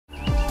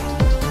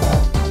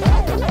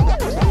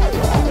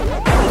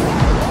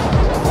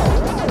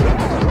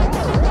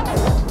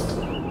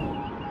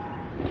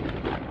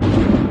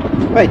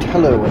Right,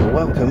 hello and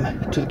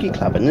welcome to the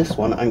Geek Lab. In this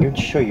one I'm going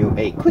to show you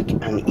a quick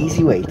and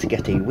easy way to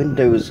get a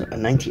Windows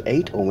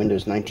 98 or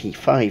Windows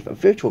 95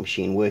 virtual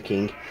machine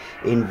working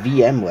in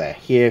VMware.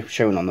 Here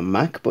shown on the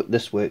Mac, but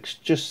this works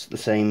just the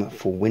same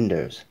for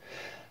Windows.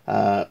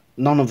 None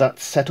of that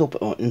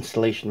setup or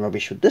installation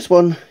rubbish with this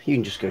one. You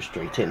can just go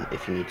straight in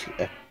if you need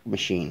a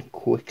machine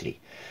quickly.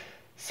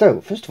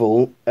 So, first of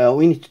all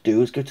we need to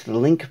do is go to the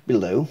link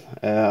below.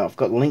 I've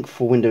got the link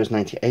for Windows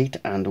 98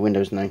 and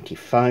Windows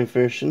 95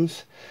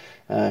 versions.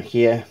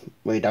 Here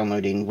we're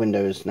downloading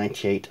Windows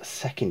 98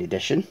 2nd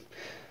edition.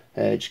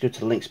 Just go to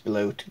the links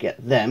below to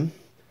get them.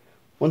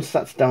 Once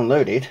that's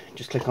downloaded,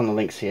 just click on the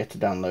links here to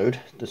download.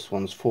 This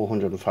one's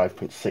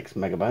 405.6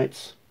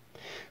 megabytes.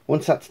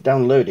 Once that's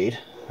downloaded,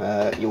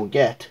 you'll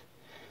get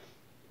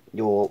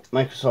your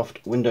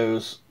Microsoft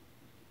Windows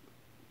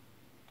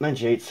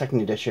 98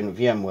 2nd edition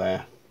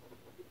VMware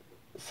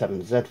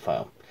 7Z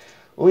file.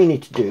 All you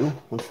need to do,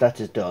 once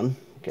that is done,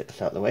 get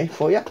this out of the way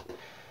for you,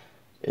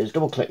 is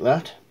double click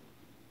that.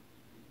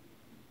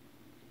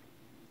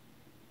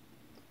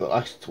 We'll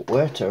ask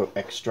where to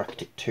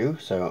extract it to,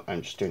 so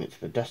I'm just doing it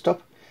to the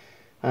desktop,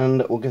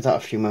 and we'll give that a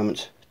few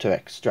moments to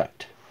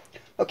extract.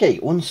 Okay,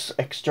 once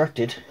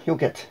extracted, you'll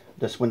get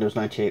this Windows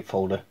 98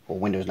 folder or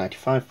Windows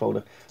 95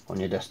 folder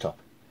on your desktop.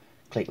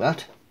 Click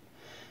that,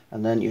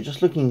 and then you're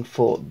just looking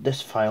for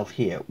this file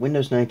here,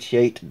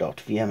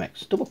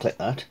 windows98.vmx. Double click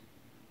that,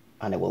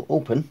 and it will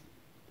open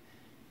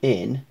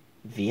in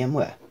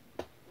VMware.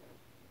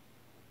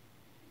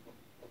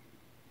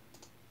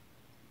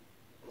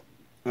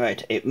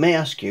 Right, it may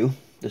ask you,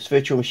 this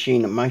virtual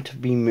machine might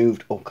have been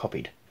moved or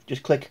copied.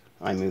 Just click,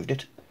 I moved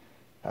it.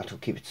 That will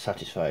keep it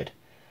satisfied.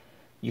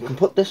 You can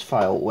put this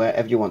file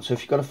wherever you want, so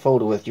if you've got a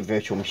folder with your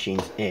virtual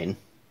machines in,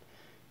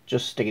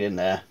 just stick it in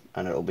there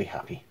and it'll be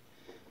happy.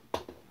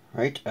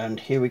 Right,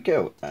 and here we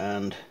go,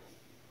 and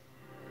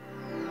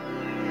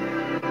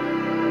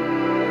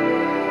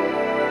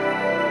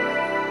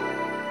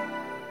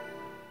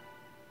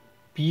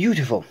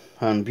beautiful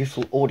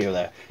audio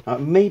there. Now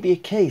it may be a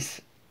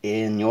case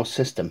in your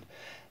system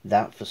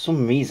that for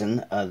some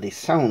reason the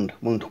sound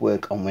won't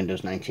work on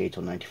Windows 98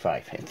 or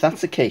 95. If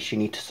that's the case, you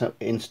need to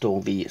install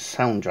the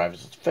sound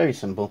drivers. It's very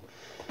simple.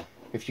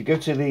 If you go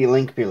to the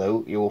link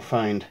below, you will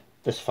find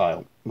this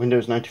file,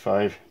 Windows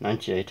 95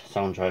 98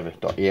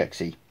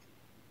 sounddriver.exe.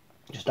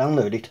 Just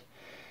download it,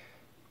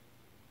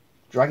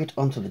 drag it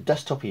onto the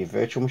desktop of your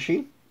virtual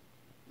machine,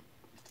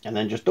 and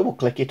then just double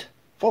click it,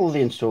 follow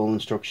the install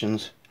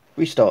instructions,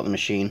 restart the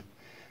machine,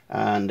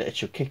 and it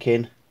should kick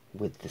in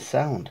with the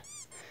sound.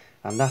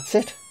 And that's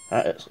it.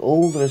 That's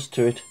all there is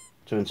to it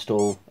to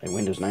install a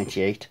Windows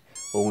 98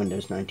 or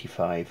Windows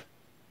 95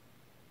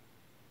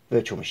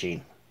 virtual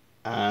machine.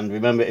 And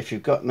remember, if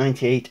you've got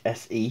 98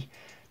 SE,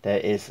 there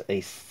is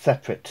a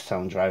separate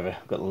sound driver.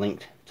 I've got a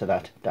link to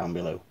that down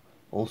below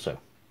also.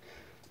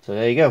 So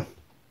there you go.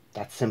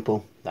 That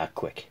simple, that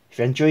quick. If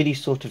you enjoy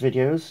these sort of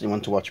videos and you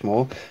want to watch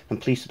more, then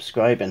please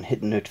subscribe and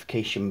hit the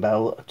notification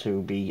bell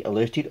to be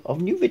alerted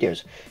of new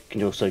videos. You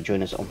can also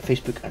join us on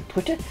Facebook and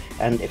Twitter,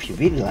 and if you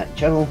really like the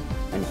channel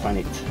and find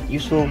it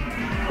useful,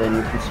 then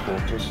you can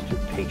support us through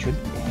Patreon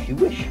if you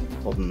wish.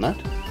 Other than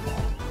that,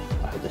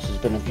 I hope this has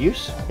been of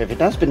use. If it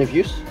has been of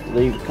use,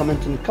 leave a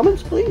comment in the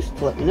comments please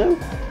to let me know,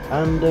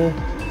 and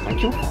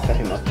thank you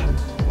very much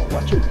for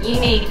watching. You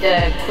need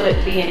to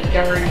quit being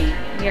dirty.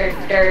 You're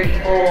a dirty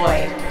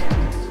boy.